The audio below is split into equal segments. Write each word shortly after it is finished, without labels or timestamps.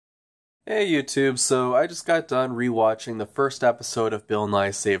Hey YouTube, so I just got done rewatching the first episode of Bill Nye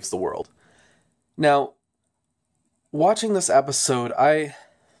Saves the World. Now, watching this episode, I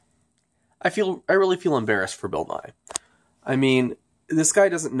really feel embarrassed for Bill Nye. I mean, this guy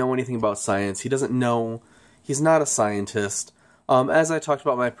doesn't know anything about science. He's not a scientist. As I talked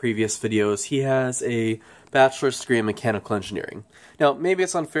about in my previous videos, he has a bachelor's degree in mechanical engineering. Now, maybe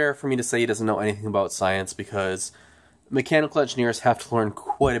it's unfair for me to say he doesn't know anything about science because mechanical engineers have to learn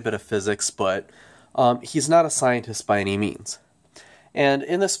quite a bit of physics, but he's not a scientist by any means. And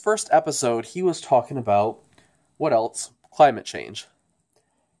in this first episode, he was talking about, what else? Climate change.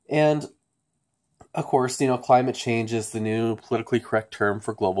 And, of course, climate change is the new politically correct term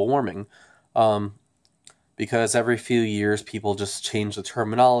for global warming. Because every few years, people just change the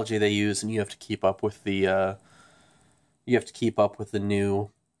terminology they use, and you have to keep up with the new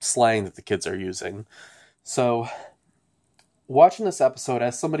slang that the kids are using. So, watching this episode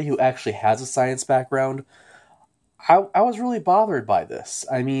as somebody who actually has a science background, I was really bothered by this.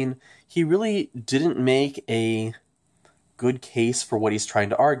 I mean, he really didn't make a good case for what he's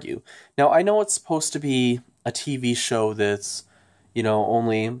trying to argue. Now, I know it's supposed to be a TV show that's,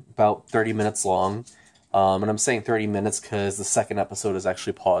 only about 30 minutes long. And I'm saying 30 minutes because the second episode is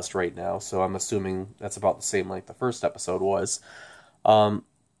actually paused right now, so I'm assuming that's about the same like the first episode was. But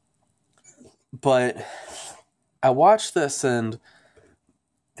I watched this and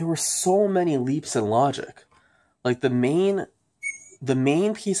there were so many leaps in logic. Like the main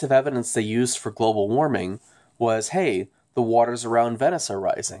piece of evidence they used for global warming was, hey, the waters around Venice are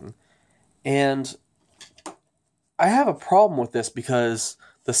rising. And I have a problem with this because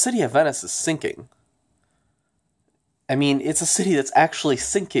the city of Venice is sinking. I mean, it's a city that's actually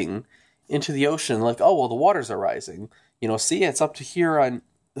sinking into the ocean. Like, oh well, the waters are rising. See, it's up to here on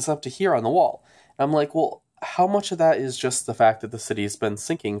the wall. And I'm like, well, how much of that is just the fact that the city's been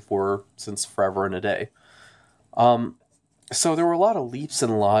sinking since forever and a day? So there were a lot of leaps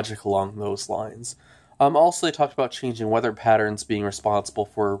in logic along those lines. Also, they talked about changing weather patterns being responsible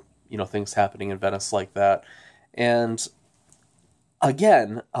for things happening in Venice like that. And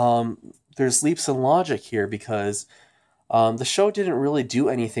again, there's leaps in logic here because the show didn't really do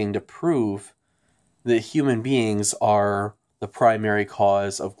anything to prove that human beings are the primary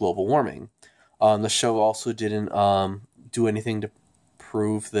cause of global warming. The show also didn't do anything to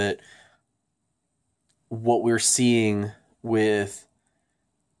prove that what we're seeing with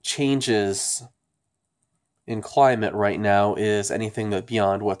changes in climate right now is anything that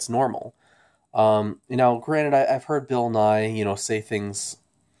beyond what's normal. Now, granted, I've heard Bill Nye, say things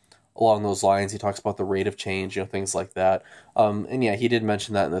along those lines. He talks about the rate of change, things like that. And yeah, he did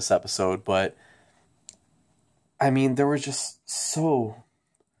mention that in this episode, but I mean, there were just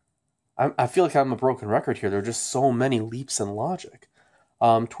I feel like I'm a broken record here. There are just so many leaps in logic.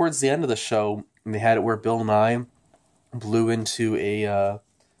 Towards the end of the show, they had it where Bill Nye blew into a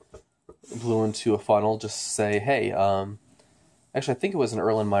funnel just to say, hey, actually, I think it was an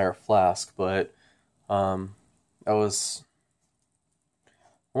Erlenmeyer flask, but I want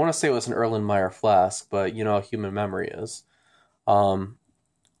to say it was an Erlenmeyer flask, but you know how human memory is. And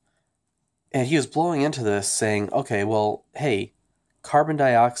he was blowing into this saying, okay, well, hey, carbon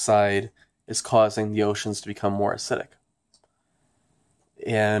dioxide is causing the oceans to become more acidic.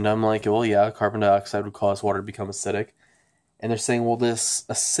 And I'm like, well, yeah, carbon dioxide would cause water to become acidic. And they're saying, well, this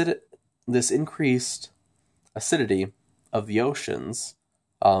increased acidity of the oceans,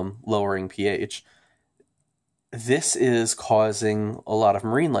 lowering pH, this is causing a lot of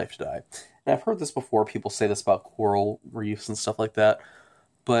marine life to die. And I've heard this before, people say this about coral reefs and stuff like that,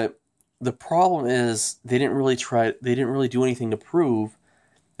 but the problem is they didn't really do anything to prove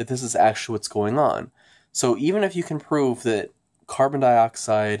that this is actually what's going on. So even if you can prove that carbon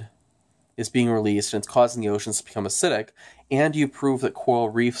dioxide is being released and it's causing the oceans to become acidic, and you prove that coral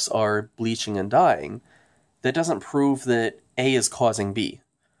reefs are bleaching and dying, that doesn't prove that A is causing B.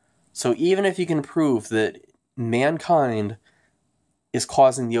 So even if you can prove that mankind is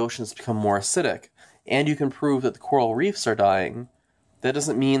causing the oceans to become more acidic, and you can prove that the coral reefs are dying, that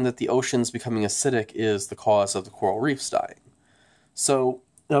doesn't mean that the oceans becoming acidic is the cause of the coral reefs dying. So,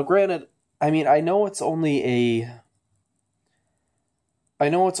 now granted, I mean, I know it's only a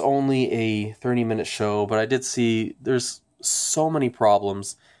 30-minute show, but I did see there's so many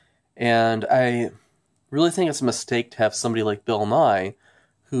problems, and I really think it's a mistake to have somebody like Bill Nye,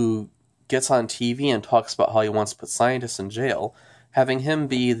 who gets on TV and talks about how he wants to put scientists in jail, having him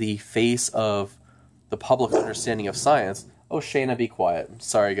be the face of the public understanding of science. Oh, Shayna, be quiet.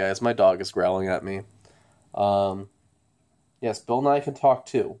 Sorry, guys, my dog is growling at me. Yes, Bill Nye can talk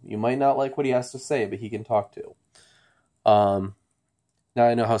too. You might not like what he has to say, but he can talk too. Now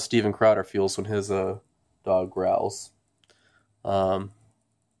I know how Steven Crowder feels when his dog growls. You're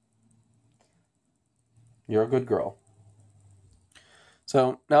a good girl.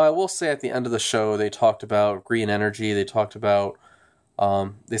 So now I will say at the end of the show, they talked about green energy. They talked about,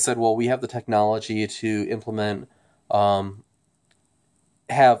 they said, well, we have the technology to implement, have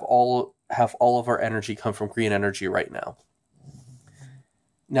all of our energy come from green energy right now.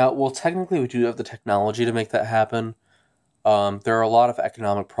 Now, well, technically we do have the technology to make that happen. There are a lot of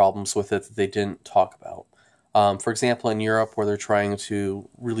economic problems with it that they didn't talk about. For example, in Europe, where they're trying to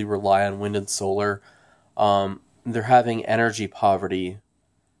really rely on wind and solar, they're having energy poverty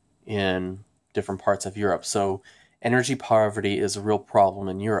in different parts of Europe. So energy poverty is a real problem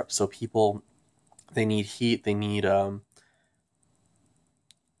in Europe. So people, they need heat, they need to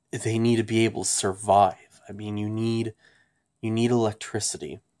be able to survive. I mean, you need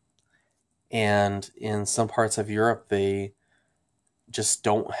electricity. And in some parts of Europe, they just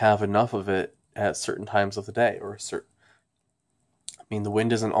don't have enough of it at certain times of the day, or I mean, the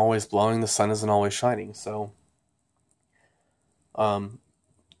wind isn't always blowing, the sun isn't always shining. So,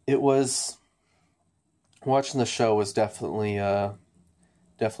 it was, watching the show was definitely an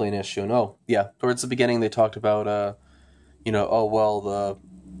issue. And towards the beginning they talked about, oh well, the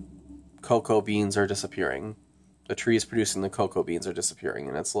cocoa beans are disappearing, the trees producing the cocoa beans are disappearing,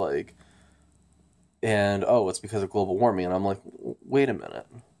 and it's like, and it's because of global warming, and I'm like, wait a minute.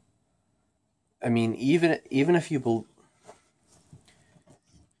 I mean, even if you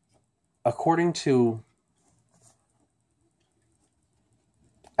according to,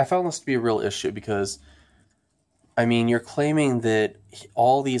 I found this to be a real issue because, I mean, you're claiming that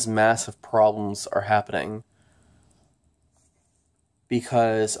all these massive problems are happening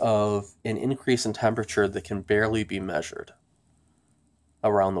because of an increase in temperature that can barely be measured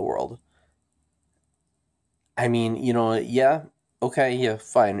around the world. I mean,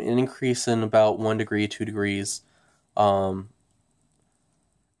 fine. An increase in about 1 degree, 2 degrees.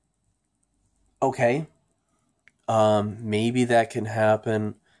 Okay. Maybe that can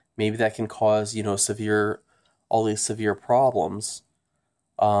happen. Maybe that can cause, all these severe problems.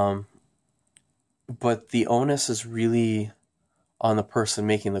 But the onus is really on the person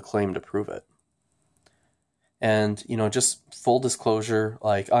making the claim to prove it. And, just full disclosure,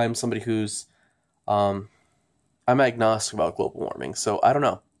 like, I'm somebody who's, I'm agnostic about global warming, so I don't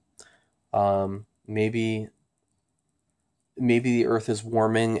know. Maybe the Earth is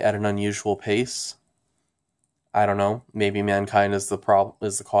warming at an unusual pace. I don't know. Maybe mankind is the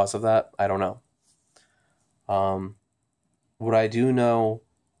cause of that. I don't know. What I do know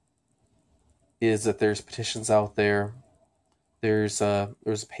is that there's petitions out there. There's a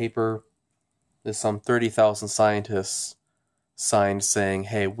paper. There's some 30,000 scientists signed saying,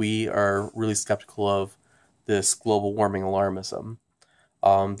 "Hey, we are really skeptical of this global warming alarmism."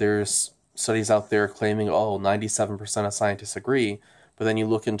 There's studies out there claiming, 97% of scientists agree, but then you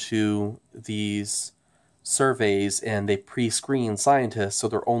look into these surveys and they pre-screen scientists, so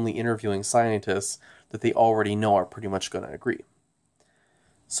they're only interviewing scientists that they already know are pretty much going to agree.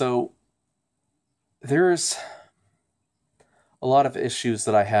 So there's a lot of issues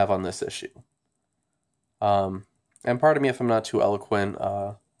that I have on this issue. And pardon me if I'm not too eloquent.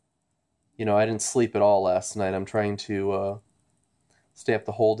 I didn't sleep at all last night. I'm trying to stay up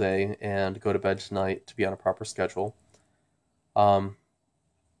the whole day and go to bed tonight to be on a proper schedule. And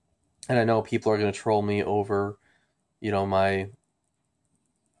I know people are going to troll me over, my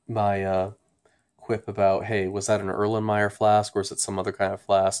quip about, hey, was that an Erlenmeyer flask or is it some other kind of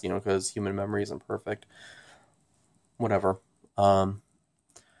flask? Because human memory isn't perfect. Whatever. But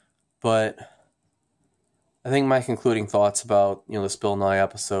I think my concluding thoughts about, this Bill Nye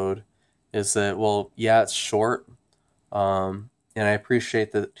episode is that, well, yeah, it's short. And I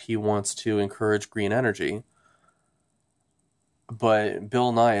appreciate that he wants to encourage green energy. But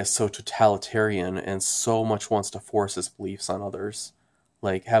Bill Nye is so totalitarian and so much wants to force his beliefs on others.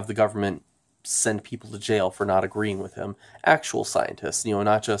 Like, have the government send people to jail for not agreeing with him. Actual scientists,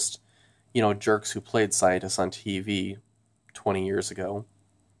 not just, jerks who played scientists on TV 20 years ago.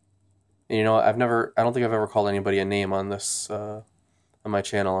 And, I don't think I've ever called anybody a name on this, on my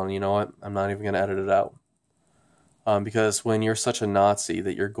channel, and you know what? I'm not even going to edit it out. Because when you're such a Nazi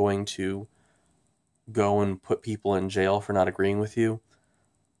that you're going to go and put people in jail for not agreeing with you,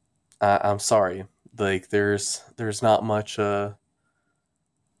 I'm sorry. Like, there's not much, there's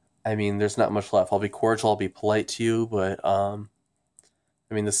not much left. I'll be cordial, I'll be polite to you, but,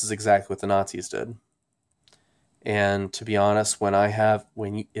 this is exactly what the Nazis did. And to be honest,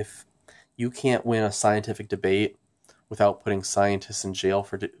 if you can't win a scientific debate without putting scientists in jail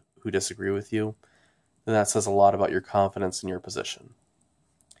who disagree with you, then that says a lot about your confidence in your position.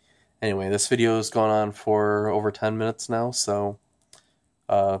 Anyway, this video has gone on for over 10 minutes now, so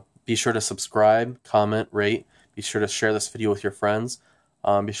be sure to subscribe, comment, rate. Be sure to share this video with your friends.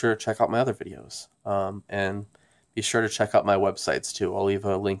 Be sure to check out my other videos. And be sure to check out my websites too. I'll leave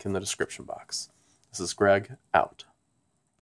a link in the description box. This is Greg, out.